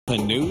The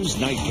News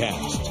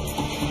Nightcast.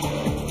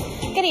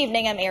 Good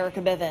evening, I'm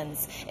Erica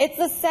Bivens. It's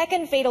the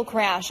second fatal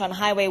crash on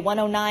Highway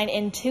 109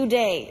 in 2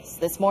 days.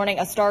 This morning,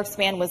 a Starks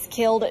man was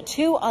killed,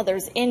 2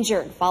 others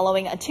injured,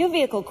 following a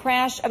 2-vehicle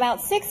crash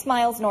about 6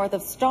 miles north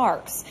of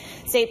Starks.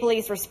 State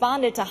police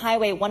responded to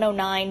Highway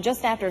 109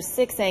 just after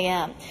 6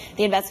 a.m.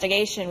 The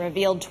investigation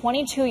revealed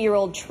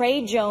 22-year-old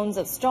Trey Jones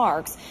of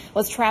Starks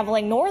was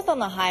traveling north on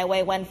the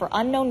highway when, for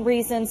unknown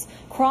reasons,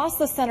 crossed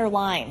the center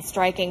line,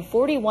 striking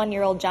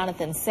 41-year-old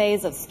Jonathan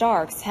Says of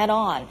Starks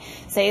head-on.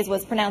 Says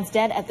was pronounced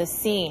dead at the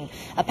scene.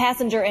 A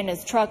passenger in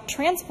his truck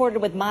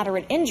transported with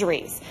moderate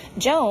injuries.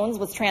 Jones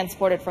was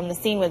transported from the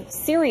scene with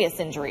serious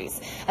injuries.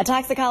 A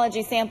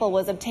toxicology sample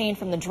was obtained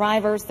from the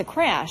drivers. The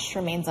crash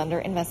remains under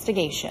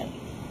investigation.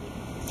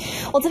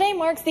 Well, today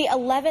marks the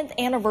 11th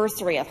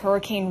anniversary of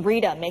Hurricane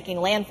Rita making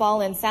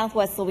landfall in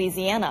southwest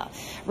Louisiana.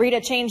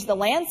 Rita changed the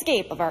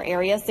landscape of our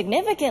area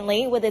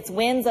significantly with its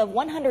winds of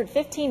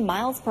 115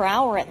 miles per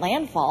hour at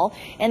landfall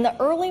in the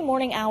early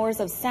morning hours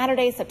of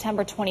Saturday,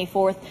 September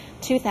 24th,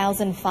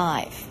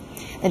 2005.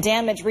 The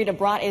damage Rita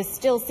brought is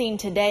still seen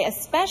today,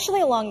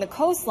 especially along the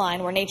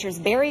coastline where nature's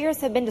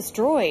barriers have been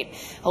destroyed.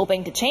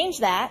 Hoping to change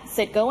that,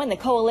 Citgo and the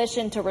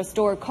Coalition to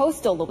Restore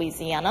Coastal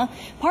Louisiana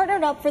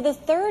partnered up for the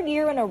 3rd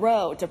year in a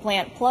row to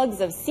plant plugs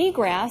of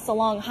seagrass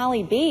along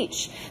Holly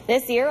Beach.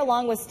 This year,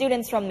 along with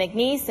students from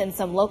McNeese and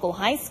some local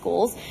high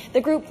schools, the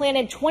group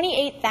planted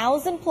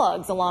 28,000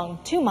 plugs along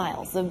 2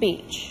 miles of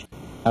beach.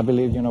 I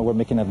believe, we're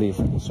making a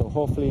difference. So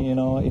hopefully,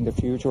 in the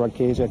future, our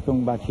kids will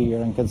come back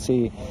here and can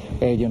see,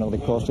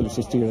 the coastal is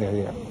still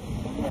area.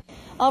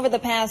 Over the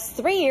past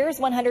 3 years,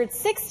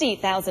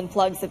 160,000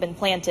 plugs have been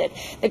planted.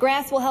 The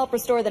grass will help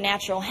restore the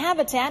natural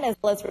habitat as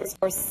well as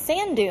restore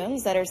sand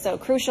dunes that are so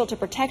crucial to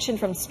protection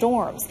from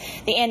storms.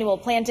 The annual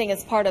planting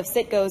is part of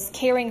Citgo's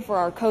Caring for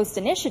Our Coast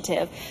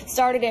initiative,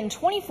 started in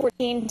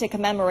 2014 to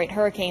commemorate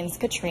Hurricanes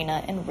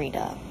Katrina and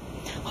Rita.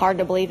 Hard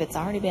to believe it's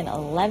already been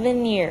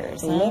 11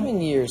 years.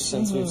 11 years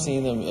since we've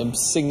seen a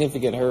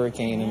significant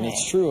hurricane, and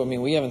it's true. I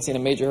mean, we haven't seen a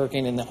major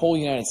hurricane in the whole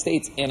United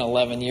States in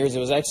 11 years. It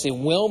was actually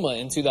Wilma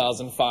in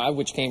 2005,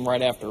 which came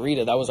right after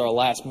Rita. That was our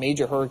last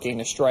major hurricane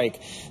to strike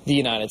the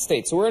United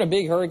States. So we're in a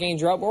big hurricane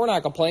drought, but we're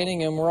not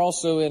complaining, and we're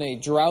also in a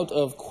drought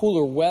of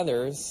cooler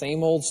weather.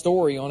 Same old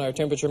story on our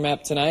temperature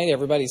map tonight.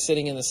 Everybody's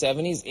sitting in the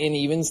 70s, and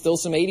even still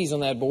some 80s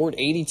on that board.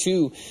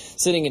 82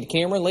 sitting in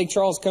Cameron. Lake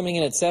Charles coming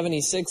in at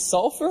 76.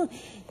 Sulphur,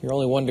 you're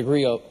only 1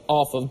 degree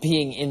off of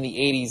being in the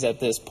 80s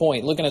at this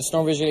point. Looking at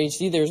Storm Vision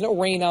HD, there's no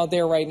rain out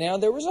there right now.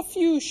 There was a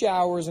few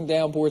showers and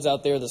downpours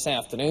out there this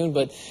afternoon,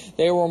 but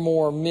they were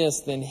more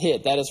missed than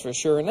hit, that is for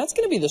sure. And that's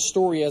going to be the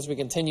story as we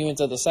continue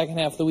into the second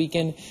half of the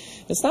weekend.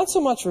 It's not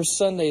so much for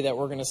Sunday that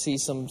we're going to see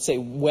some,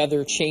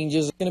 weather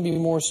changes. It's going to be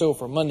more so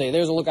for Monday.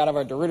 There's a look out of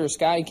our DeRitter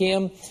Sky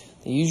Cam.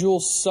 The usual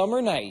summer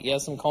night.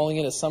 Yes, I'm calling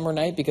it a summer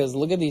night because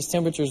look at these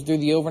temperatures through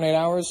the overnight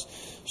hours.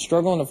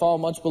 Struggling to fall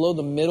much below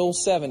the middle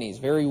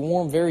 70s. Very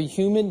warm, very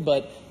humid,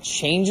 but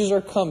changes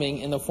are coming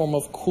in the form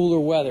of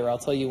cooler weather. I'll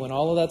tell you when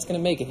all of that's going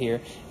to make it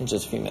here in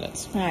just a few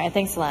minutes. All right,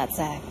 thanks a lot,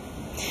 Zach.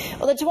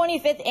 Well, the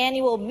 25th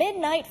annual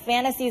Midnight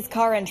Fantasies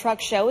Car and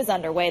Truck Show is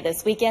underway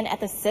this weekend at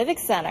the Civic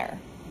Center.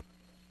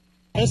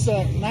 It's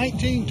a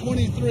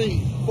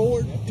 1923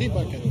 Ford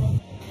T-Bucket.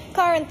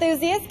 Car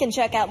enthusiasts can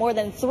check out more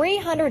than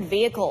 300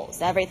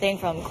 vehicles, everything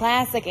from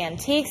classic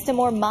antiques to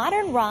more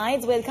modern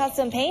rides with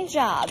custom paint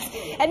jobs.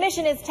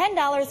 Admission is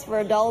 $10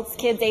 for adults.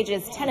 Kids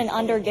ages 10 and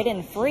under get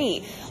in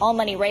free. All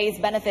money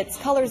raised benefits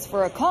Colors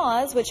for a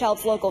Cause, which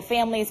helps local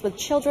families with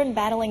children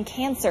battling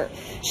cancer.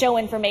 Show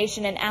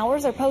information and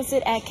hours are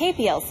posted at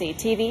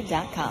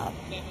KPLCTV.com.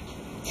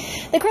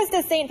 The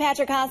Christus St.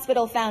 Patrick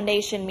Hospital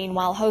Foundation,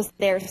 meanwhile, hosted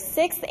their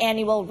 6th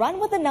annual Run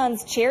with the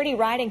Nuns charity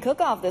ride and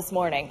cook-off this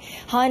morning.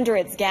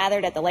 Hundreds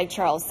gathered at the Lake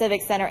Charles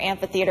Civic Center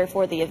Amphitheater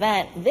for the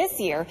event this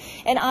year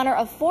in honor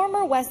of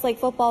former Westlake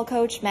football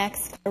coach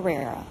Max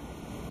Carrera.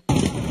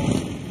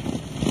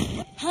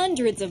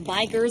 Hundreds of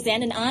bikers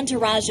and an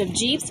entourage of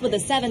Jeeps with the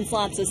 7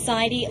 Slot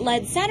Society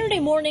led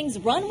Saturday morning's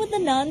Run with the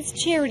Nuns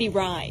charity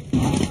ride.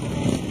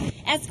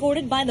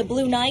 Escorted by the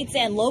Blue Knights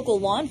and local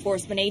law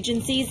enforcement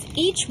agencies,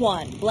 each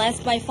one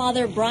blessed by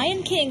Father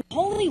Brian King's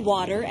holy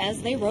water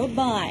as they rode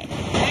by.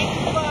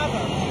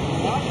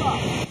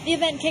 The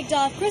event kicked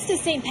off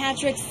Christus St.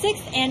 Patrick's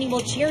 6th annual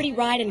charity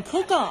ride and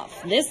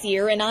cook-off, this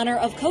year in honor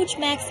of Coach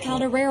Max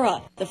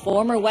Calderera, the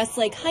former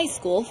Westlake High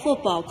School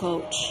football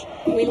coach.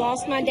 We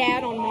lost my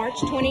dad on March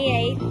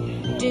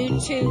 28th due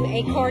to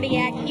a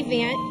cardiac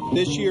event.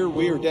 This year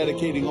we are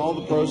dedicating all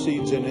the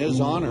proceeds in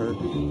his honor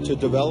to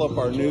develop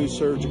our new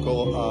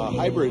surgical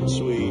hybrid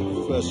suite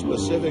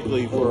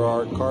specifically for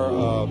our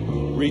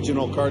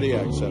regional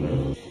cardiac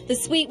center. The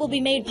suite will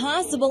be made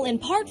possible in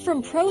part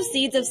from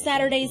proceeds of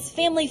Saturday's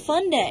Family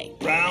Fun Day,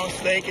 brown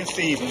steak and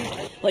seasoning,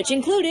 which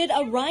included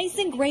a rice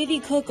and gravy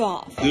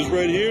cook-off. This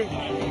right here,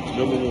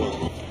 number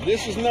 1.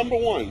 This is number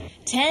 1.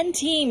 10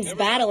 teams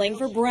battling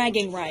for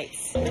bragging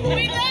rights. We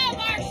love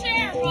our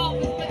sheriff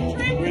office, but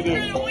Trooper's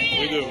going to win.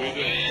 We do.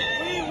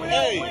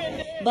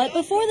 Hey. But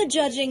before the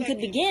judging could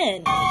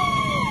begin,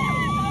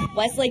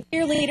 Westlake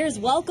cheerleaders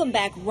welcome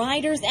back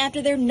riders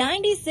after their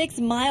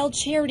 96-mile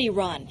charity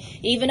run.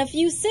 Even a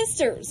few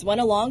sisters went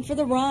along for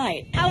the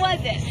ride. How was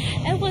it?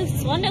 It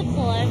was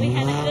wonderful. We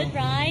had a good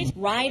ride.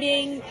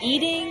 Riding,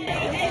 eating,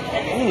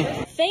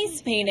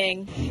 face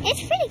painting.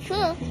 It's pretty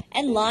cool.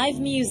 And live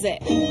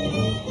music.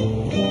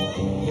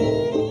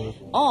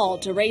 All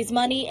to raise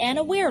money and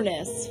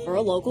awareness for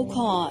a local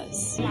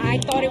cause. I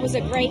thought it was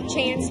a great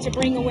chance to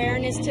bring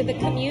awareness to the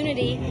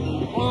community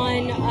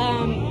on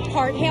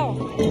heart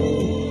health.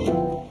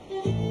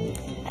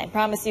 I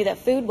promise you that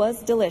food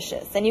was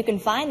delicious, and you can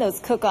find those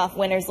cook-off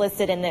winners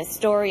listed in this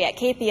story at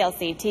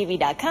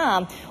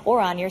KPLCTV.com or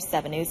on your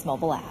 7 News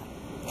mobile app.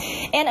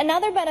 And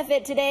another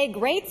benefit today,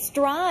 Great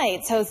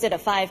Strides hosted a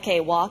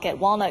 5K walk at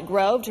Walnut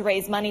Grove to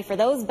raise money for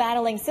those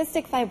battling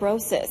cystic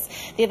fibrosis.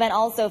 The event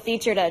also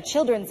featured a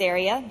children's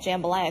area,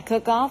 jambalaya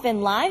cook-off,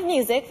 and live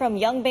music from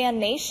Young Band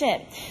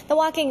Nation. The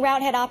walking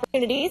route had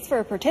opportunities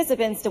for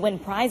participants to win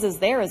prizes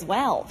there as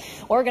well.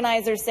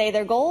 Organizers say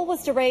their goal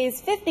was to raise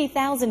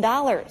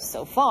 $50,000.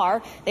 So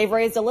far, they've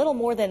raised a little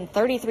more than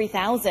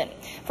 $33,000.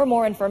 For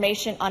more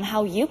information on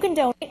how you can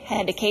donate,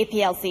 head to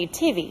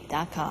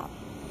KPLCTV.com.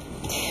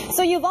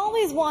 So you've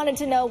always wanted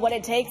to know what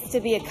it takes to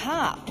be a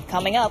cop.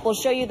 Coming up, we'll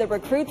show you the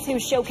recruits who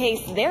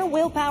showcase their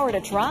willpower to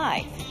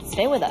try.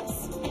 Stay with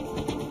us.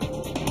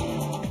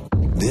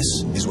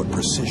 This is what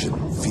precision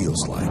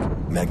feels like.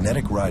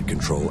 Magnetic Ride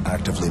Control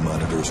actively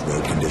monitors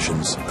road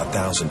conditions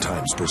 1,000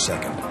 times per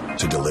second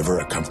to deliver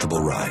a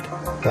comfortable ride.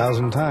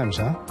 1,000 times,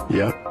 huh?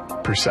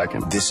 Yep, per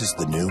second. This is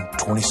the new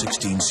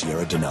 2016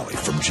 Sierra Denali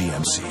from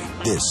GMC.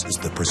 This is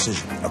the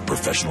precision of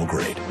professional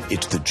grade.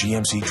 It's the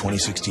GMC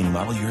 2016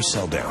 model year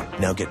sell down.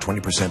 Now get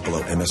 20%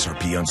 below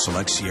MSRP on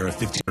select Sierra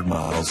 1500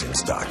 models in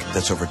stock.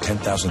 That's over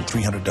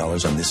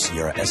 $10,300 on this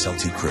Sierra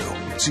SLT Crew.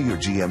 See your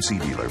GMC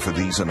dealer for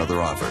these and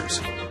other offers.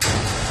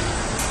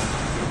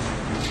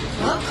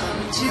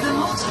 Welcome to the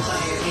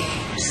multiplier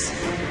games.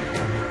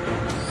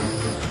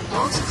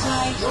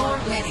 Multiply your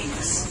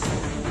winnings.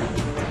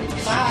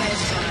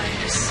 5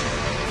 times.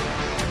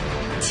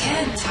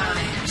 10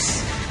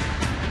 times.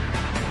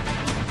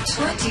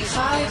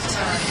 25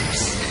 times.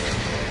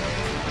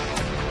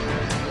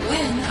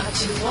 Win up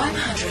to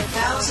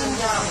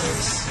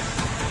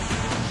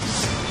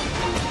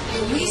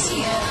 $100,000.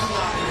 Louisiana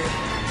Lottery.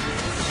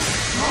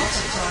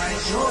 Multiply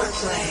your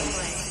play.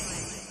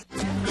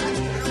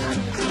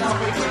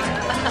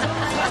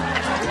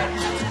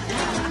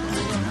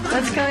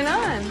 What's going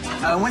on?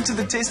 I went to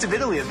the Taste of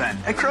Italy event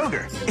at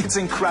Kroger. It's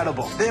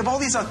incredible. They have all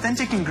these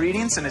authentic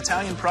ingredients and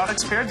Italian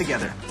products paired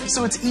together,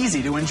 so it's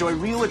easy to enjoy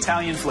real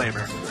Italian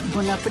flavor.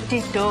 Buon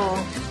appetito.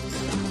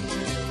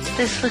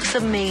 This looks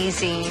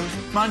amazing.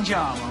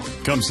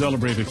 Mangiamo. Come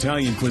celebrate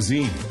Italian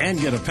cuisine and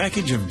get a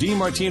package of Di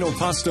Martino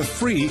pasta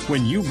free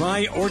when you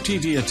buy Orti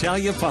di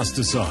Italia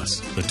pasta sauce.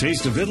 The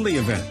Taste of Italy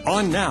event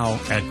on now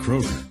at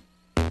Kroger.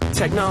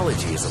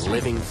 Technology is a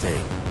living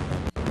thing.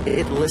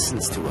 It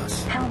listens to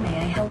us. How may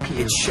I help you?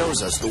 It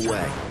shows us the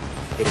way.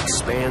 It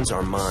expands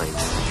our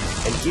minds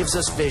and gives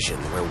us vision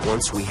where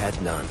once we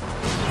had none.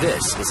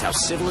 This is how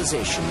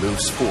civilization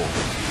moves forward.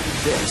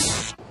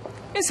 This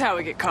is how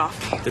we get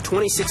coffee. The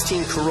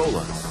 2016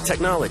 Corolla.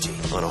 Technology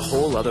on a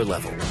whole other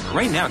level.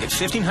 Right now, get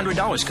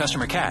 $1,500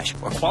 customer cash,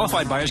 or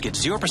qualified buyers get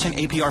 0%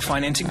 APR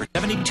financing for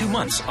 72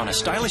 months on a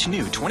stylish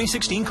new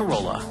 2016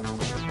 Corolla.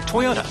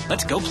 Toyota,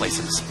 let's go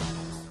places.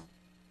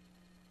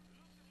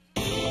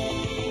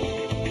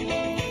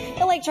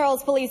 The Lake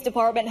Charles Police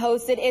Department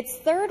hosted its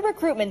third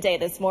recruitment day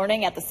this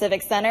morning at the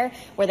Civic Center,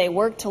 where they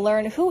worked to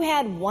learn who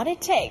had what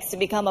it takes to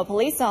become a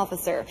police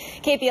officer.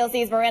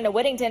 KPLC's Miranda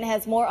Whittington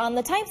has more on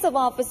the types of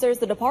officers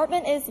the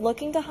department is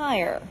looking to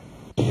hire.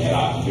 And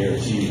I can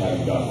guarantee you,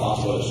 having done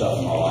lots of other stuff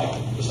in my life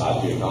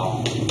besides being an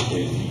officer,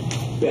 is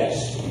the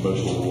best and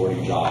most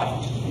rewarding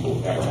job you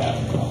will ever have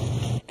in your life.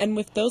 And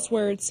with those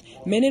words,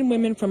 men and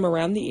women from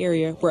around the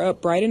area were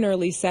up bright and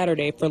early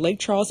Saturday for Lake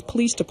Charles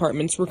Police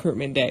Department's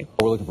Recruitment Day.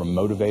 We're looking for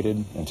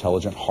motivated,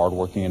 intelligent,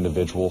 hardworking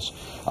individuals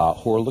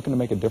who are looking to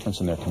make a difference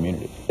in their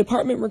community.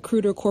 Department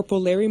recruiter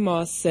Corporal Larry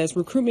Moss says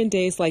recruitment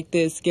days like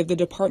this give the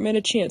department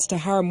a chance to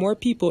hire more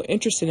people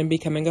interested in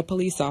becoming a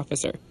police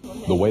officer.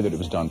 The way that it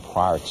was done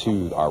prior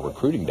to our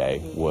recruiting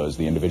day was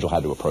the individual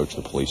had to approach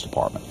the police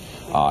department.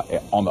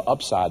 On the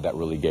upside, that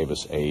really gave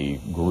us a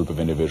group of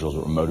individuals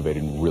that were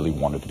motivated and really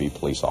wanted to be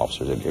police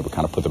officers. It would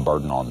kind of put the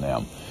burden on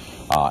them.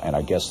 And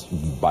I guess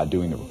by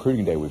doing the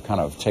recruiting day, we've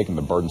kind of taken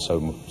the burden,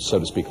 so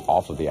to speak,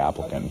 off of the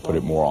applicant and put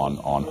it more on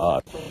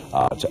us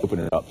to open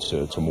it up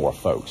to more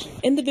folks.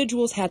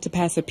 Individuals had to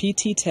pass a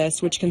PT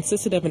test, which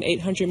consisted of an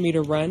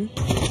 800-meter run.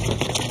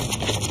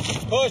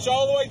 Push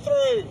all the way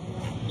through.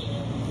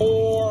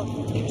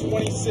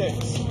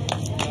 4:26.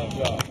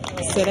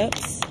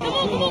 Sit-ups. Come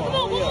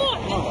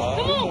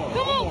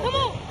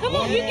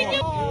on, you can do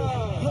it.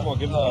 Come on,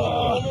 get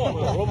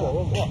one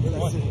more.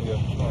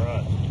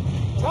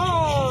 All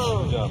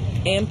right.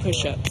 And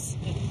push-ups.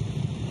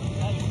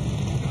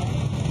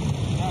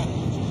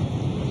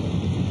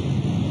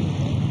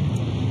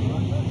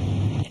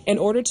 in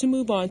order to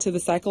move on to the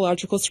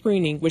psychological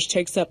screening, which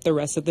takes up the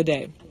rest of the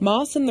day.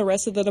 Moss and the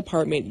rest of the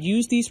department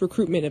use these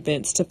recruitment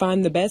events to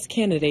find the best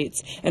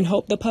candidates and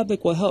hope the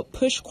public will help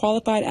push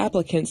qualified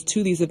applicants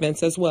to these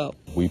events as well.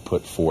 We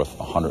put forth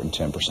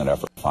 110%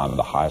 effort finding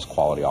the highest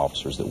quality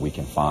officers that we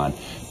can find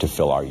to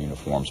fill our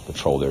uniforms,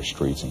 patrol their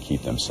streets, and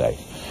keep them safe.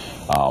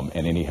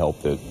 And any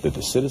help that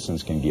the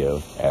citizens can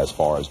give as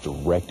far as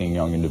directing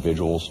young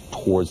individuals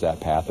towards that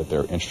path that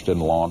they're interested in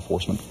law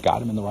enforcement,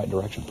 guide them in the right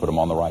direction, put them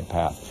on the right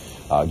path,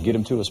 get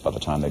them to us by the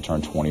time they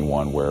turn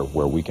 21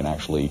 where we can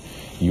actually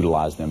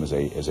utilize them as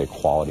a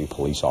quality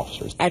police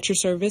officers. At your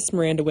service,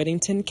 Miranda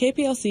Whittington,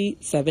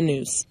 KPLC 7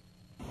 News.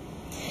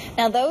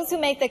 Now, those who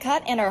make the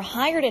cut and are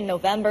hired in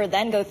November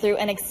then go through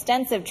an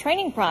extensive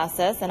training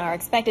process and are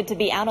expected to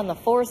be out on the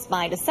force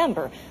by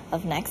December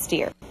of next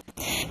year.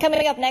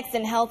 Coming up next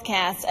in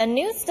Healthcast, a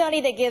new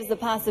study that gives the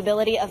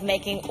possibility of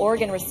making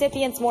organ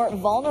recipients more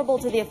vulnerable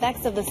to the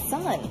effects of the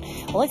sun.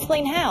 We'll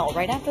explain how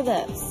right after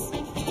this.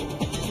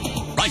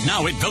 Right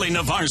now at Billy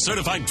Navarre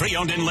Certified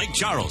Pre-Owned in Lake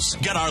Charles.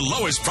 Get our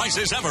lowest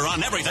prices ever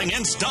on everything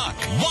in stock.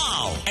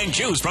 Wow! And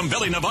choose from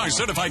Billy Navarre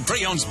Certified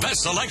Pre-Owned's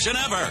best selection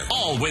ever.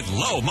 All with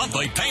low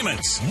monthly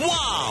payments.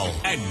 Wow!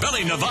 At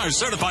Billy Navarre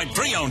Certified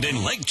Pre-Owned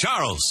in Lake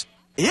Charles.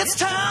 It's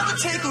time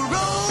to take a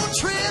road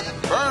trip.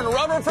 Burn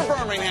rubber for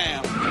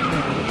Birmingham,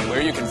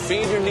 where you can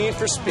feed your need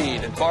for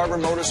speed at Barber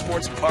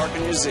Motorsports Park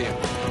and Museum.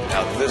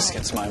 Now this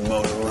gets my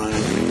motor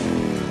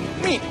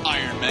running. Meet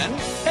Iron Men.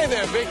 Hey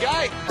there, big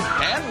guy.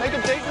 And make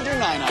a date with your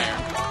 9-iron.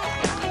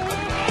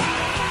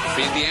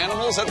 Feed the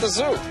animals at the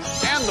zoo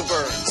and the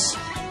birds.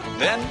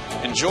 Then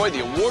enjoy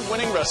the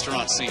award-winning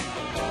restaurant scene.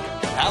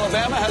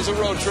 Alabama has a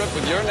road trip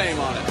with your name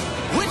on it.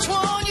 Which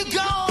one you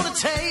gonna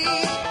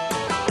take?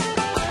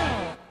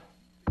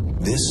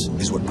 This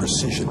is what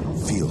precision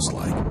feels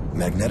like.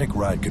 Magnetic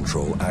Ride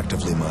Control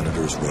actively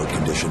monitors road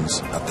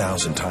conditions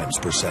 1,000 times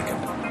per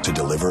second to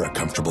deliver a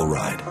comfortable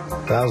ride.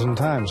 1,000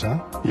 times, huh?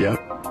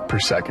 Yep, per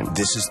second.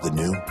 This is the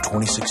new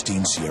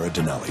 2016 Sierra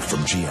Denali from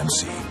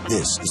GMC.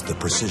 This is the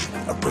precision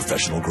of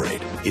professional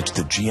grade. It's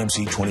the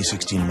GMC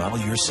 2016 model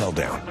year sell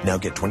down. Now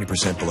get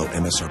 20% below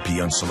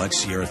MSRP on select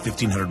Sierra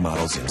 1500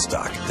 models in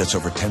stock. That's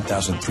over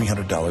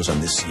 $10,300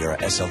 on this Sierra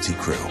SLT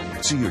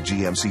Crew. See your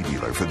GMC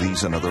dealer for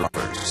these and other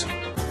offers.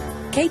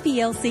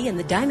 KPLC and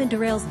the Diamond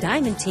Durrell's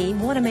Diamond Team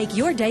want to make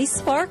your day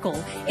sparkle.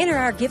 Enter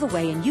our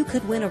giveaway and you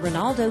could win a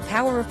Ronaldo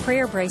Power of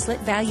Prayer bracelet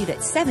valued at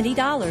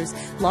 $70.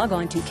 Log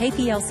on to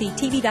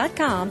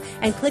KPLCTV.com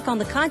and click on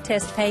the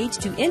contest page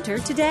to enter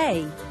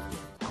today.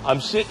 I'm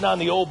sitting on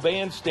the old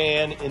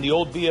bandstand in the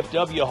old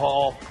VFW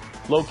hall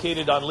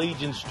located on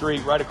Legion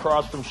Street right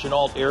across from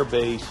Chenault Air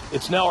Base.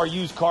 It's now our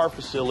used car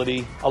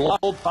facility. A lot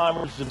of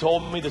old-timers have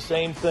told me the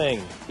same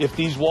thing. If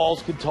these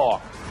walls could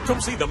talk.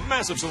 Come see the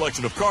massive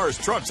selection of cars,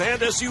 trucks, and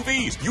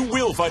SUVs. You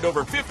will find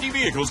over 50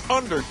 vehicles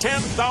under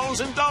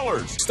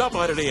 $10,000. Stop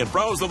by today and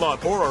browse the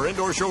lot or our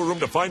indoor showroom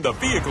to find the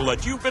vehicle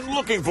that you've been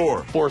looking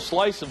for. For a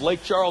slice of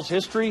Lake Charles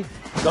history,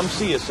 come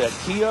see us at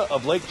Kia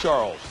of Lake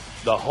Charles,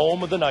 the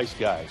home of the nice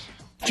guys.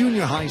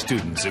 Junior high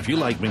students, if you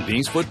like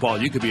McNeese football,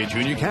 you could be a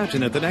junior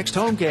captain at the next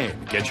home game.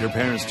 Get your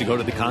parents to go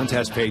to the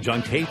contest page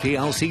on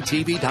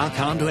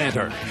KPLCTV.com to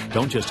enter.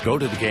 Don't just go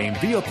to the game,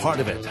 be a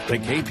part of it. The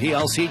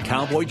KPLC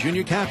Cowboy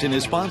Junior Captain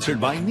is sponsored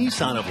by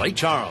Nissan of Lake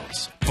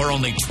Charles. For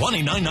only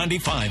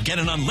 $29.95, get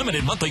an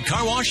unlimited monthly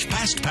car wash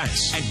Fast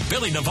Pass at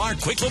Billy Navarre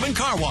Quick Lube and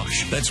Car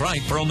Wash. That's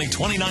right, for only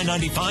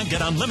 $29.95,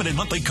 get unlimited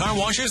monthly car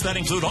washes that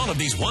include all of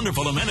these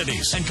wonderful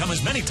amenities and come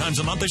as many times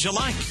a month as you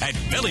like at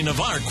Billy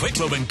Navarre Quick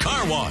Lube and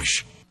Car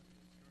Wash.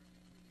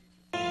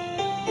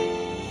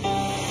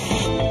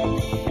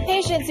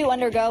 Patients who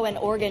undergo an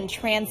organ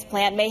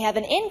transplant may have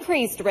an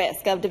increased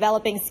risk of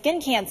developing skin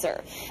cancer.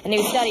 A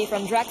new study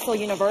from Drexel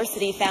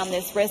University found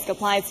this risk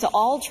applies to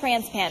all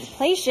transplant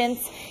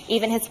patients,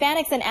 even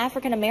Hispanics and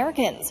African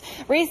Americans.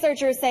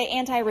 Researchers say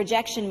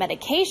anti-rejection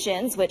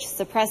medications, which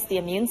suppress the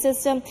immune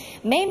system,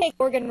 may make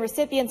organ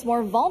recipients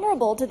more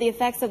vulnerable to the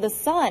effects of the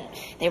sun.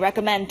 They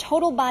recommend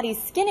total body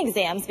skin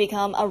exams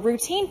become a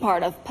routine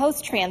part of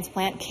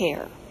post-transplant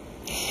care.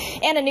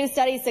 And a new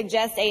study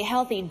suggests a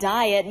healthy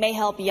diet may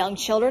help young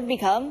children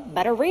become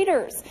better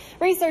readers.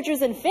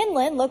 Researchers in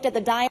Finland looked at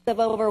the diets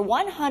of over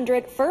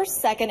 100 first,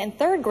 second, and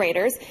third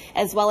graders,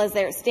 as well as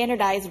their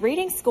standardized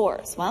reading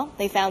scores. Well,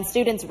 they found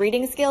students'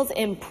 reading skills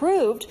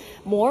improved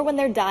more when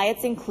their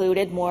diets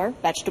included more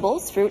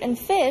vegetables, fruit, and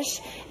fish,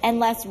 and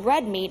less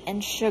red meat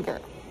and sugar.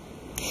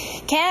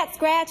 Cat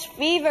scratch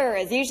fever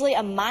is usually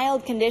a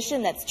mild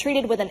condition that's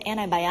treated with an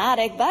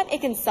antibiotic, but it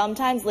can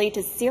sometimes lead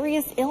to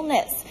serious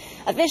illness.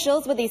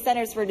 Officials with the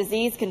Centers for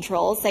Disease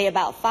Control say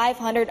about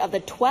 500 of the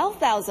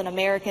 12,000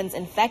 Americans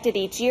infected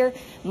each year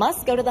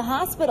must go to the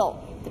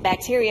hospital. The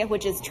bacteria,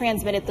 which is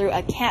transmitted through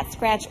a cat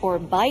scratch or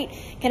bite,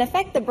 can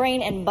affect the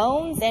brain and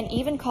bones and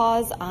even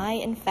cause eye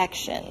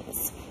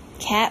infections.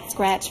 Cat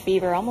scratch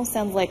fever almost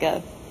sounds like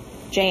a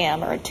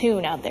jam or a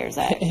tune out there,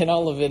 Zach. In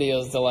all the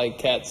videos, they're like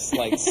cats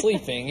like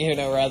sleeping,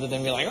 rather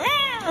than be like,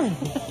 rah!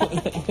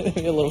 It'd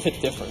be a little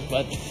bit different,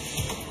 but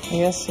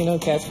Yes,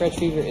 cat scratch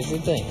fever is a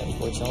thing,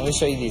 unfortunately. Let me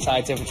show you these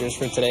high temperatures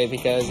for today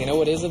because you know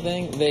what is a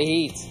thing? The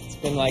heat. It's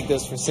been like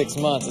this for 6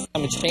 months. It's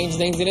time to change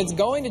things, and it's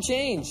going to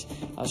change.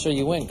 I'll show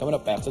you when, coming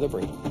up after the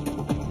break.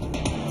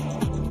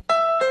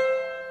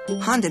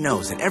 Honda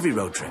knows that every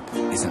road trip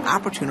is an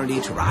opportunity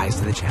to rise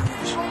to the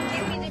challenge,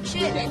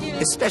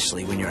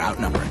 especially when you're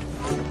outnumbered.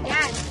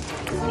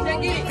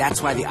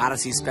 That's why the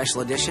Odyssey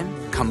Special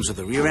Edition comes with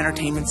a rear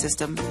entertainment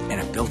system and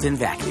a built-in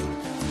vacuum,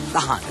 the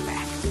Honda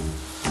Vac.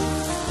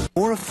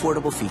 More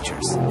affordable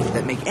features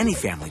that make any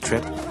family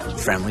trip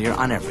friendlier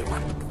on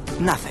everyone.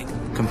 Nothing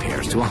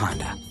compares to a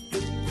Honda.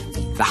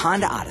 The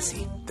Honda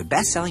Odyssey, the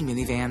best-selling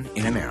minivan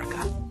in America.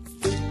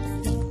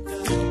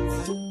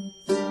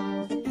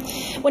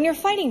 When you're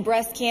fighting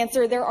breast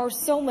cancer, there are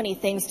so many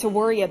things to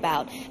worry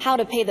about. How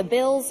to pay the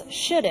bills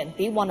shouldn't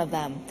be one of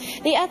them.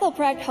 The Ethel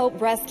Pratt Hope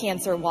Breast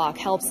Cancer Walk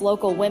helps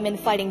local women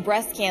fighting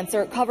breast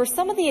cancer cover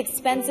some of the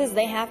expenses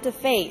they have to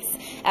face.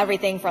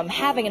 Everything from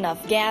having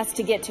enough gas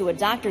to get to a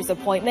doctor's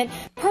appointment,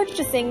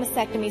 purchasing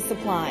mastectomy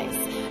supplies.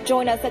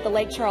 Join us at the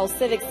Lake Charles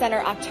Civic Center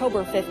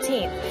October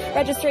 15th.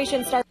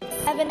 Registration starts at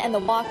 7 and the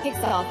walk kicks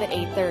off at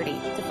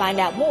 8:30. To find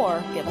out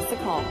more, give us a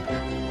call.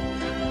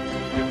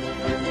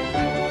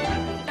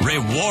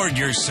 Reward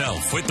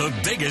yourself with the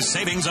biggest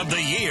savings of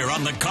the year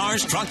on the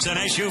cars, trucks, and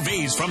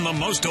SUVs from the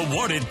most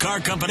awarded car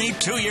company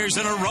 2 years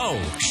in a row,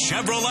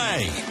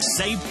 Chevrolet.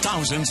 Save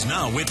thousands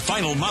now with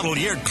final model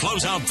year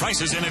closeout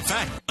prices in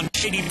effect on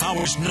J.D.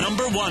 Power's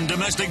 #1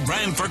 domestic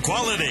brand for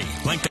quality,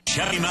 like the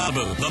Chevy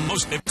Malibu, the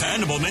most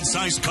dependable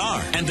midsize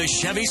car, and the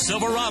Chevy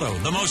Silverado,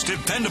 the most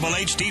dependable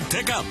HD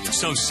pickup.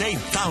 So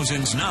save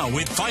thousands now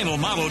with final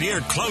model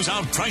year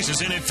closeout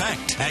prices in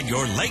effect at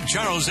your Lake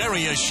Charles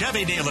area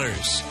Chevy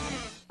dealers.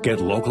 Get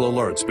local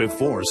alerts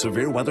before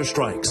severe weather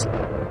strikes.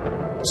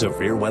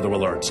 Severe weather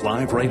alerts,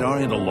 live radar,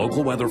 and a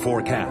local weather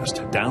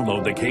forecast.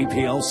 Download the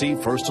KPLC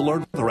First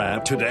Alert Weather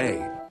app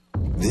today.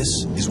 This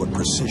is what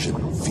precision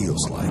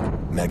feels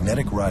like.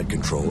 Magnetic Ride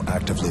Control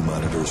actively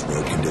monitors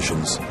road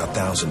conditions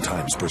 1,000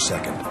 times per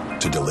second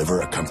to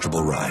deliver a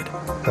comfortable ride.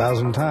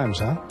 1,000 times,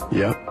 huh?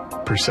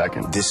 Yep, per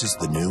second. This is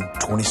the new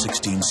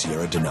 2016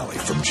 Sierra Denali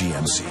from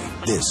GMC.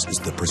 This is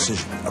the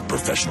precision of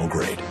professional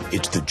grade.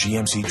 It's the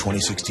GMC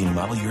 2016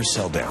 model year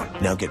sell down.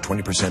 Now get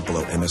 20%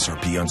 below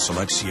MSRP on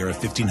select Sierra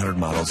 1500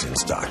 models in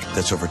stock.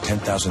 That's over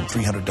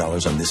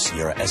 $10,300 on this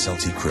Sierra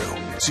SLT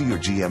Crew. See your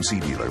GMC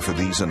dealer for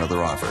these and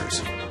other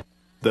offers.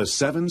 The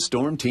 7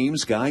 Storm Team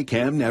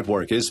Skycam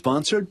Network is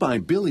sponsored by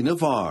Billy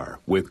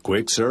Navarre. With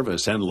quick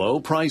service and low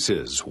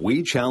prices,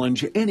 we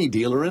challenge any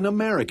dealer in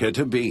America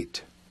to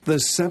beat. The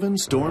 7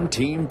 Storm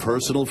Team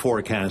Personal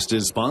Forecast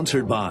is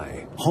sponsored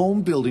by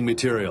Home Building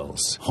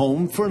Materials,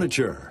 Home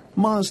Furniture,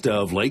 Mazda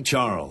of Lake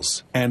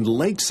Charles, and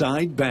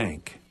Lakeside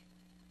Bank.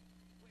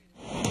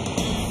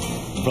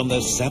 From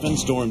the 7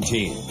 Storm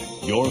Team,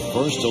 your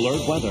First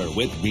Alert weather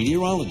with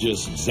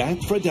meteorologist Zach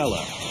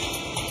Fradella.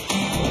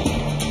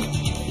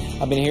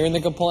 I've been hearing the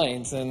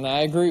complaints, and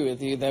I agree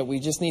with you that we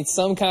just need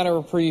some kind of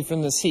reprieve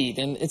from this heat.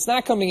 And it's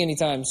not coming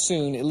anytime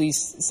soon, at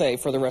least, say,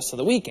 for the rest of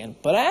the weekend.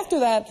 But after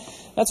that,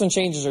 that's when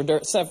changes are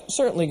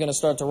certainly going to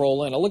start to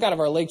roll in. A look out of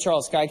our Lake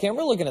Charles Skycam.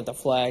 We're looking at the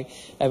flag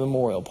at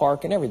Memorial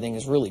Park, and everything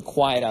is really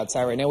quiet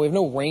outside right now. We have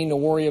no rain to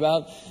worry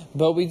about,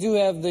 but we do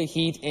have the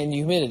heat and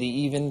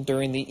humidity even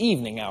during the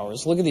evening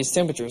hours. Look at these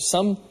temperatures.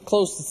 Some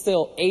close to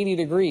still 80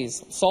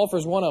 degrees.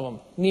 Sulphur's one of them,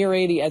 near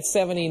 80 at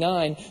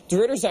 79.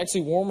 DeRidder's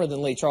actually warmer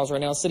than Lake Charles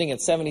right now, sitting at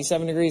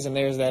 77 degrees, and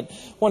there's that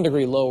 1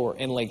 degree lower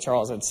in Lake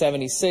Charles at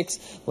 76.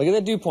 Look at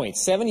that dew point,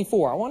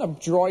 74. I want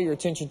to draw your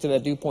attention to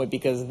that dew point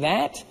because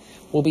that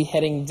will be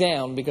heading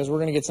down because we're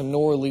going to get some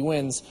northerly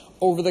winds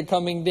over the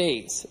coming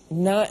days.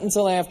 Not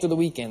until after the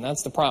weekend.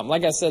 That's the problem.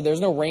 Like I said, there's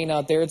no rain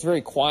out there. It's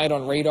very quiet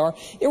on radar.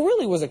 It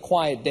really was a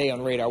quiet day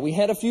on radar. We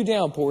had a few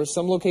downpours.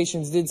 Some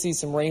locations did see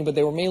some rain, but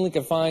they were mainly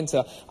confined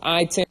to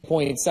I-10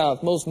 pointing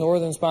south. Most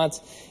northern spots,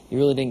 you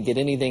really didn't get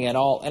anything at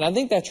all. And I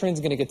think that trend's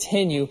going to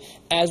continue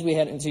as we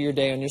head into your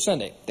day on your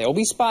Sunday. There will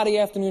be spotty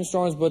afternoon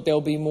storms, but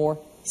they'll be more,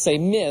 say,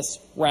 miss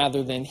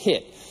rather than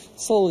hit.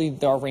 Slowly,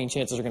 our rain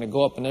chances are going to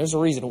go up, and there's a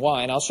reason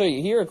why. And I'll show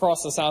you here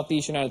across the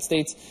southeast United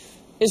States,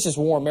 it's just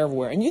warm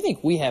everywhere. And you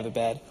think we have it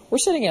bad. We're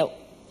sitting at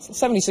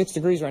 76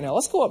 degrees right now.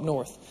 Let's go up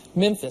north.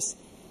 Memphis,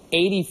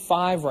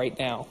 85 right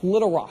now.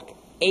 Little Rock,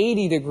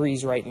 80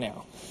 degrees right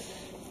now.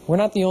 We're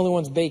not the only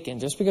ones baking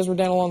just because we're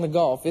down along the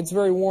Gulf. It's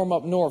very warm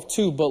up north,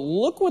 too. But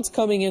look what's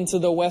coming into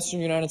the western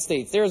United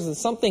States. There's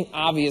something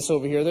obvious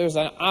over here. There's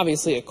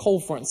obviously a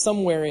cold front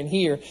somewhere in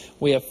here.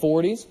 We have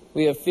 40s.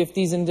 We have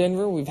 50s in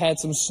Denver. We've had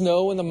some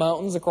snow in the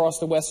mountains across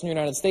the western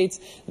United States.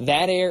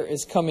 That air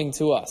is coming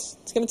to us.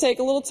 It's going to take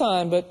a little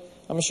time, but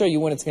I'm going to show you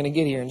when it's going to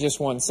get here in just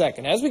 1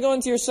 second. As we go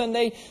into your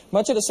Sunday,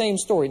 much of the same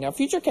story. Now,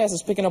 Futurecast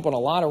is picking up on a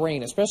lot of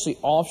rain, especially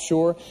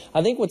offshore.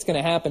 I think what's going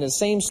to happen is the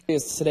same story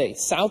as today.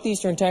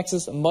 Southeastern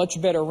Texas,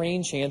 much better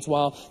rain chance,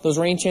 while those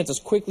rain chances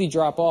quickly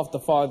drop off the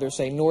farther,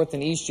 say, north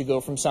and east you go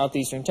from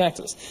southeastern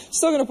Texas.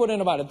 Still going to put in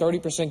about a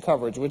 30%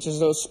 coverage, which is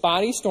those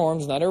spotty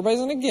storms. Not everybody's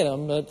going to get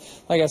them, but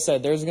like I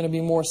said, there's going to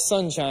be more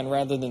sunshine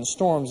rather than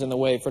storms in the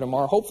way for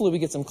tomorrow. Hopefully we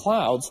get some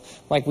clouds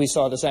like we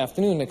saw this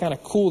afternoon to kind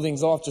of cool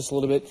things off just a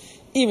little bit,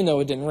 even though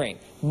it didn't rain.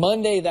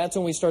 Monday, that's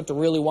when we start to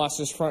really watch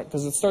this front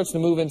because it starts to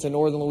move into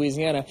northern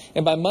Louisiana.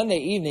 And by Monday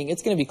evening,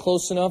 it's going to be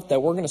close enough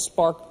that we're going to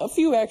spark a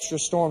few extra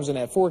storms in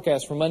that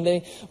forecast for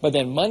Monday. But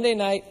then Monday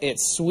night, it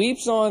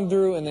sweeps on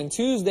through. And then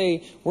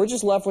Tuesday, we're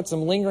just left with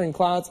some lingering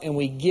clouds and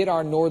we get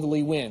our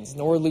northerly winds.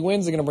 Northerly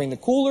winds are going to bring the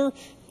cooler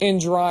and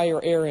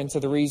drier air into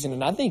the region.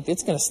 And I think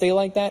it's going to stay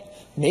like that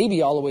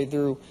maybe all the way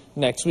through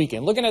next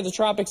weekend. Looking at the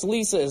tropics,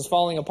 Lisa is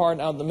falling apart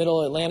out in the middle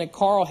Atlantic.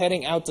 Carl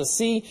heading out to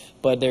sea,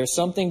 but there's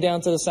something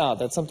down to the south.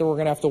 That's something we're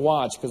going to have to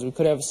watch because we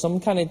could have some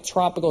kind of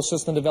tropical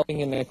system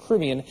developing in the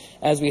Caribbean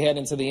as we head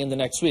into the end of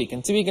next week.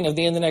 And speaking of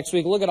the end of next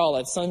week, look at all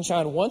that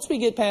sunshine. Once we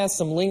get past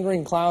some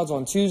lingering clouds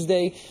on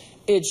Tuesday,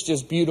 it's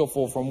just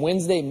beautiful from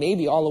Wednesday,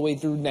 maybe all the way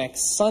through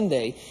next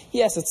Sunday.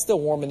 Yes, it's still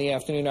warm in the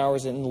afternoon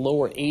hours in the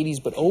lower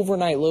 80s, but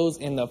overnight lows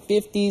in the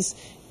 50s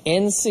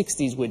and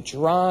 60s with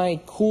dry,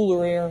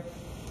 cooler air.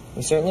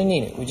 We certainly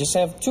need it. We just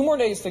have 2 more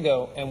days to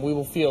go, and we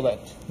will feel that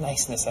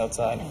niceness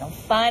outside. And it'll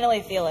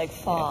finally feel like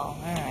fall.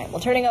 Yeah. All right. Well,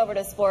 turning over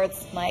to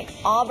sports, Mike,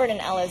 Auburn and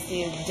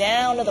LSU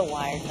down to the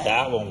wire.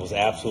 That one was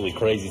absolutely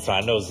crazy. So I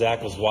know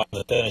Zach was watching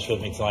the finish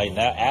with me tonight, and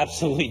that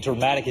absolutely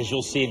dramatic as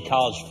you'll see in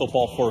college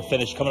football for a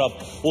finish. Coming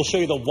up, we'll show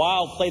you the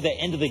wild play that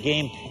ended the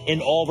game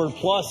in Auburn.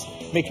 Plus,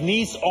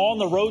 McNeese on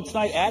the road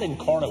tonight at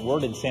Incarnate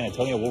Word in San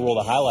Antonio. We'll roll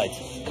the highlights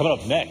coming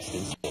up next in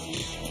sports.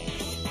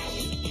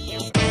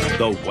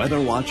 The Weather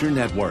Watcher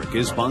Network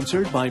is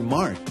sponsored by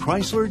Mark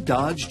Chrysler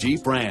Dodge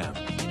Jeep Ram.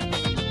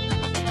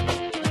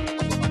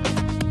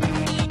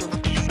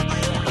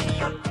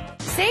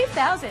 Save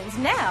thousands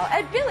now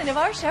at Billy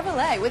Navarre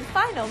Chevrolet with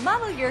final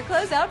model year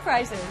closeout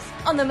prices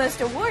on the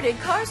most awarded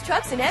cars,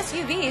 trucks, and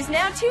SUVs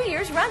now 2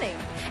 years running.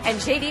 And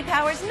J.D.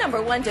 Power's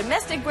 #1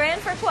 domestic brand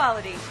for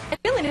quality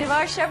at Billy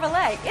Navarre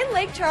Chevrolet in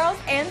Lake Charles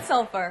and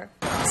Sulphur.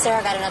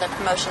 Sarah got another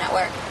promotion at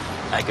work.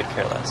 I could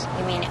care less.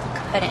 You mean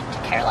couldn't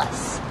care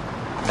less?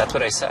 That's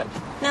what I said.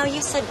 No,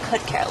 you said could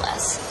care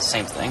less.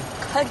 Same thing.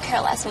 Could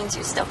care less means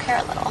you still care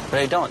a little. But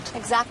I don't.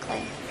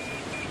 Exactly.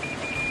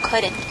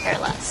 Couldn't care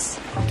less.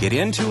 Get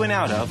into and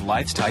out of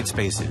life's tight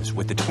spaces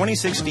with the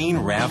 2016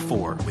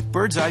 RAV4 with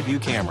bird's eye view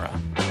camera.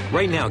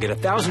 Right now, get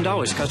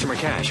 $1,000 customer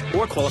cash,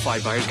 or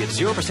qualified buyers get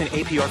 0%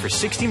 APR for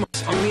 60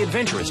 months on the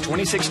adventurous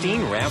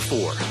 2016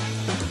 RAV4.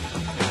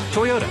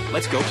 Toyota,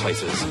 let's go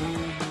places.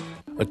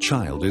 A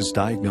child is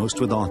diagnosed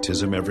with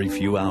autism every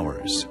few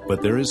hours,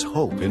 but there is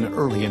hope in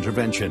early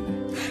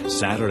intervention.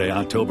 Saturday,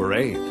 October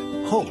 8th,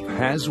 Hope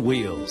has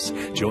wheels.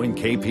 Join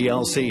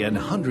KPLC and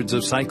hundreds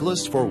of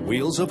cyclists for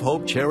Wheels of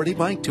Hope Charity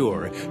Bike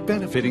Tour,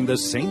 benefiting the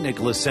St.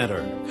 Nicholas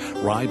Center.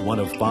 Ride one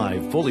of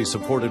 5 fully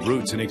supported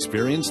routes and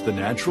experience the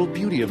natural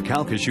beauty of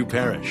Calcasieu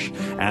Parish.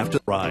 After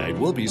the ride,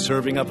 we'll be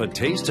serving up a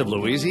taste of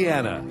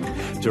Louisiana.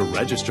 To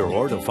register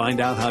or to find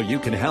out how you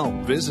can help,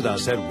 visit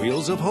us at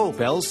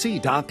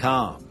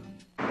wheelsofhopelc.com.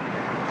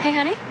 Hey,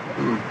 honey.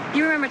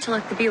 You remember to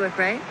lock the Buick,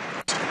 right?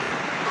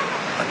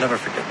 I'll never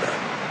forget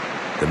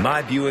that. The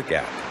My Buick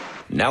app.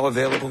 Now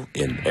available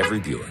in every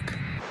Buick.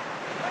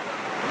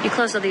 You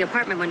closed all the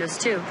apartment windows,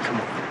 too. Come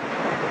on.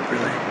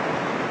 Really?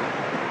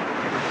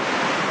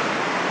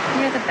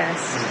 You're the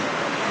best.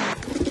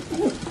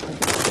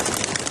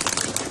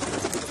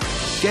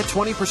 Get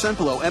 20%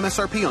 below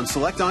MSRP on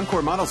select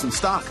Encore models in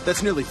stock.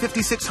 That's nearly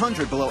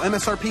 $5,600 below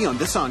MSRP on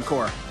this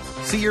Encore.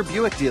 See your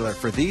Buick dealer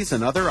for these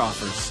and other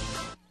offers.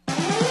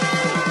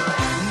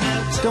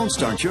 Don't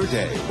start your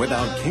day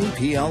without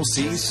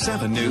KPLC's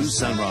 7 News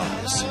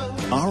Sunrise.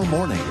 Our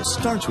morning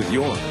starts with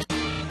yours.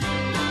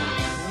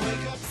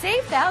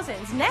 Save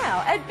thousands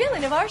now at Billy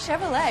Navarre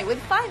Chevrolet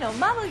with final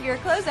model year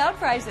closeout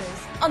prices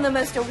on the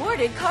most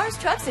awarded cars,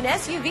 trucks, and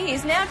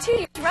SUVs now 2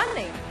 years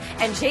running.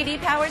 And J.D.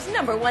 Power's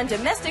 #1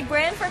 domestic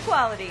brand for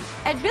quality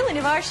at Billy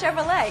Navarre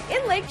Chevrolet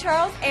in Lake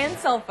Charles and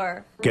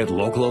Sulphur. Get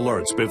local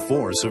alerts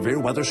before severe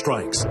weather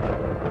strikes.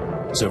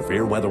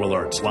 Severe weather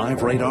alerts,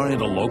 live radar,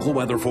 and a local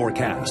weather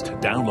forecast.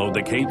 Download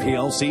the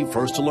KPLC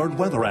First Alert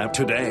weather app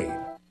today.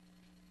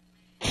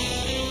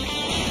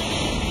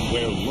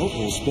 Where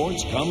local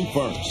sports come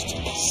first.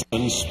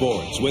 Sun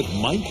Sports with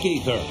Mike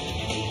Gaither.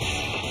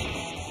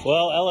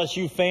 Well,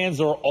 LSU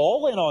fans are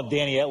all in on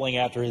Danny Etling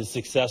after his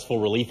successful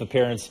relief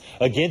appearance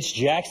against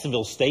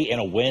Jacksonville State and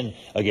a win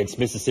against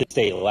Mississippi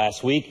State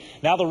last week.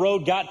 Now the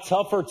road got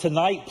tougher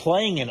tonight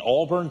playing in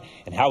Auburn,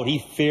 and how would he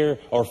fare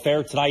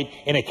tonight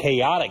in a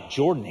chaotic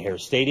Jordan-Hare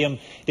Stadium?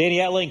 Danny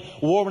Etling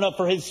warming up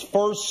for his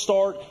first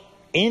start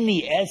in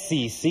the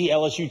SEC.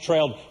 LSU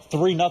trailed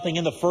 3-0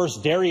 in the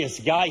first. Darius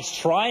Geis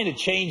trying to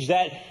change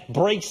that.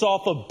 Breaks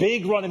off a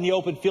big run in the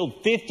open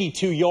field,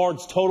 52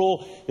 yards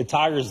total. The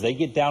Tigers, they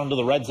get down to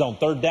the red zone.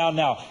 Third down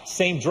now.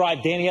 Same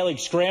drive. Danny Etling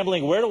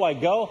scrambling. Where do I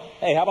go?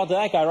 Hey, how about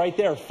that guy right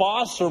there?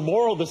 Foster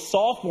Morrow, the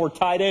sophomore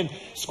tight end,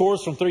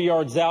 scores from 3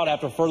 yards out.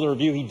 After further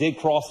review, he did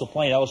cross the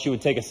plane. LSU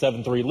would take a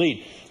 7-3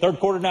 lead. Third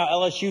quarter now,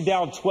 LSU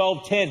down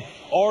 12-10.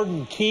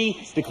 Arden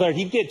Key declared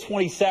he'd get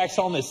 20 sacks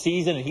on this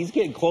season, and he's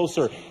getting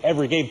closer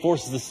every game.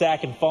 Forces the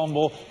sack and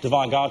fumble.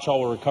 Devon Gottschall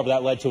will recover.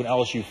 That led to an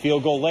LSU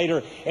field goal.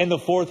 Later in the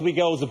fourth we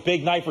go. It was a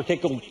big night for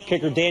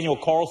kicker Daniel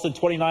Carlson,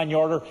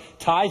 29-yarder.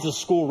 Ties the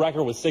school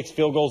record with 6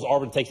 field goals.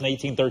 Auburn takes an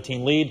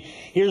 18-13 lead.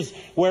 Here's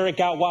where it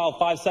got wild.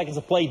 5 seconds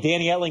of play.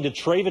 Danny Etling to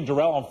Traven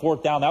Durrell on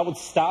fourth down. That would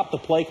stop the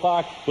play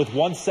clock with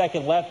 1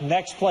 second left.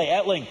 Next play,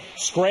 Etling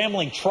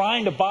scrambling,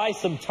 trying to buy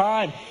some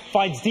time.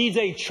 Finds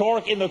DJ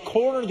Chark in the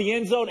corner of the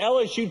end zone.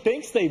 LSU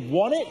thinks they've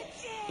won it.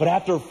 But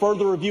after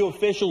further review,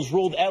 officials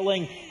ruled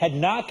Etling had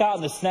not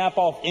gotten the snap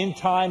off in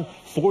time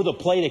for the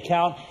play to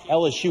count.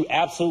 LSU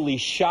absolutely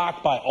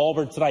shocked by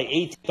Auburn tonight,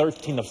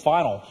 18-13 the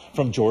final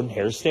from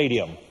Jordan-Hare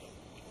Stadium.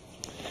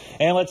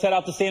 And let's head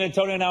out to San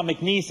Antonio now.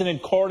 McNeese and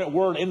Incarnate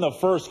Word in the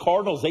first.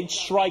 Cardinals, they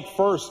strike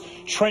first.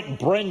 Trent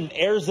Brennan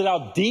airs it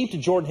out deep to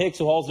Jordan Hicks,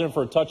 who hauls it in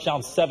for a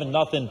touchdown,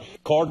 7-0.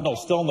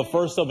 Cardinals still in the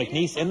first, though.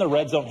 McNeese in the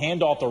red zone.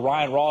 Handoff to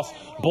Ryan Ross.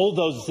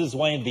 Bulldozes his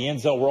way into the end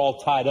zone. We're all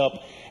tied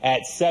up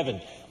at 7.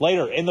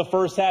 Later in the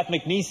first half,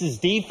 McNeese's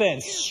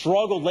defense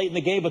struggled late in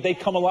the game, but they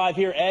come alive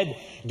here. Ed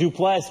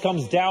Duplessis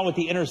comes down with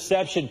the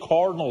interception.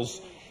 Cardinals,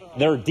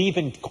 they're deep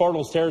in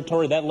Cardinals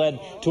territory. That led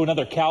to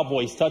another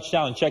Cowboys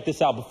touchdown. And check this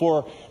out.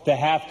 Before the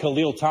half,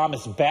 Khalil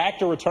Thomas back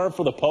to return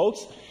for the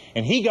Pokes.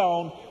 And he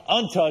gone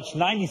untouched,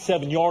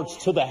 97 yards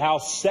to the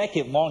house.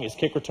 Second longest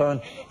kick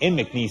return in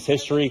McNeese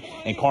history.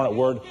 Incarnate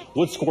Word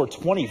would score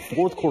 20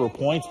 fourth quarter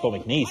points, but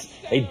McNeese,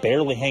 they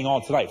barely hang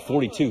on tonight.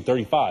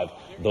 42-35,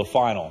 the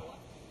final.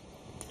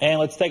 And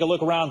let's take a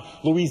look around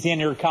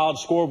Louisiana College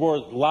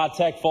scoreboard. La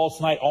Tech falls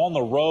tonight on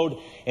the road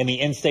in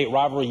the in-state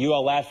rivalry.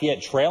 UL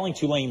Lafayette trailing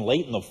Tulane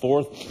late in the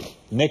fourth.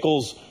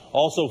 Nichols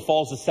also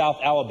falls to South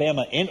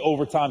Alabama in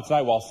overtime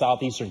tonight, while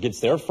Southeastern gets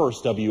their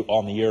first W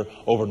on the year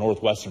over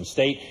Northwestern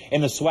State.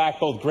 In the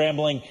SWAC, both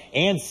Grambling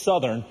and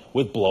Southern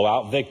with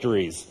blowout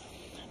victories.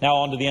 Now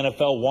on to the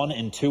NFL.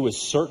 1-2 is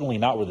certainly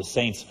not where the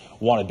Saints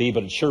want to be,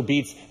 but it sure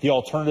beats the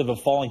alternative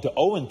of falling to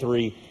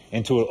 0-3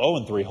 into an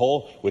 0-3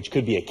 hole, which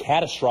could be a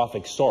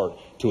catastrophic start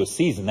to a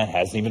season that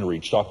hasn't even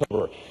reached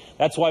October.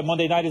 That's why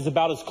Monday night is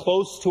about as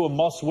close to a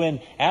must-win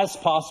as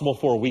possible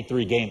for a Week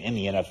 3 game in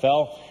the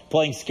NFL.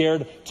 Playing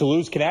scared to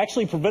lose can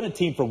actually prevent a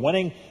team from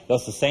winning.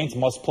 Thus, the Saints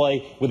must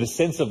play with a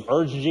sense of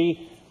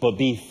urgency, but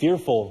be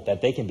fearful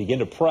that they can begin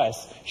to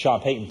press.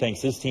 Sean Payton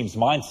thinks his team's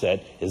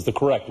mindset is the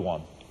correct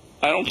one.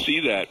 I don't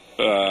see that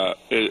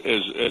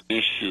as an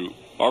issue.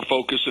 Our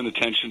focus and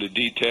attention to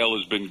detail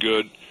has been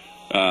good.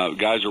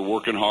 Guys are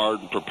working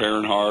hard and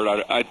preparing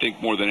hard. I think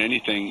more than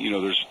anything,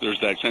 there's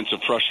that sense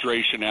of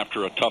frustration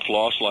after a tough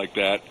loss like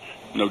that,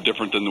 no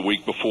different than the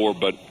week before.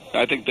 But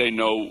I think they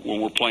know when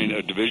we're playing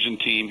a division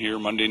team here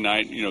Monday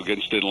night,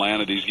 against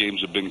Atlanta, these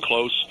games have been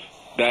close.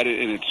 That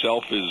in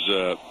itself is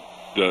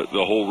the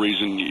whole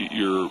reason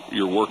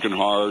you're working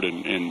hard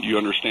and you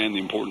understand the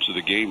importance of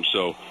the game.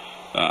 So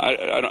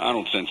I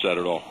don't sense that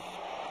at all.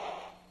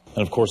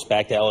 And, of course,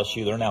 back to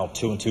LSU. They're now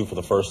 2-2 for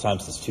the first time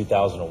since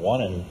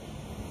 2001, and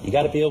you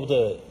got to be able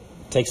to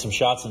take some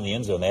shots in the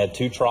end zone. They had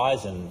 2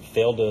 tries and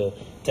failed to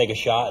take a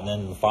shot, and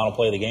then the final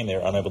play of the game, they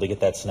were unable to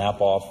get that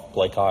snap off.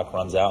 Play clock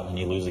runs out, and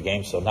you lose the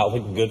game. So not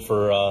looking good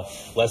for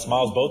Les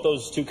Miles. Both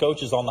those 2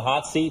 coaches on the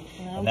hot seat.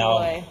 And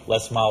now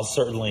Les Miles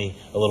certainly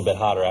a little bit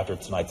hotter after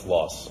tonight's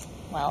loss.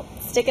 Well,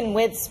 sticking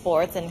with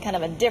sports in kind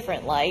of a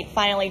different light,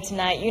 finally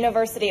tonight,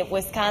 University of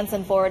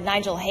Wisconsin forward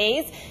Nigel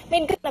Hayes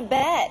made good on a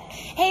bet.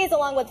 Hayes,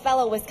 along with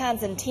fellow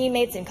Wisconsin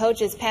teammates and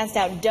coaches, passed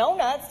out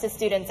donuts to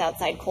students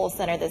outside Kohl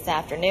Center this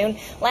afternoon.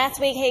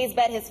 Last week, Hayes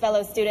bet his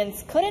fellow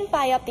students couldn't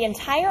buy up the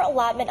entire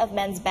allotment of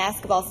men's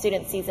basketball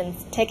student season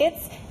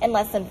tickets in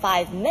less than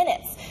 5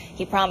 minutes.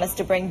 He promised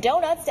to bring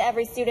donuts to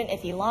every student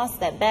if he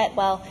lost that bet.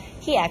 Well,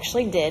 he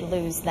actually did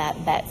lose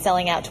that bet,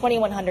 selling out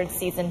 2,100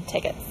 season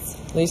tickets.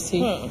 At least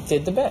he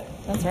did the bet.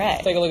 That's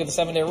right. Take a look at the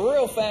 7-day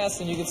real fast,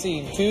 and you can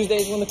see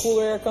Tuesdays when the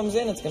cooler air comes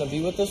in. It's going to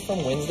be with us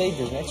from Wednesday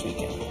through next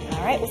weekend.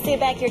 All right, we'll see you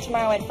back here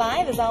tomorrow at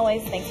 5. As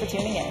always, thanks for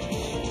tuning in.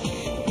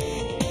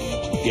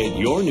 Get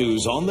your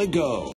news on the go.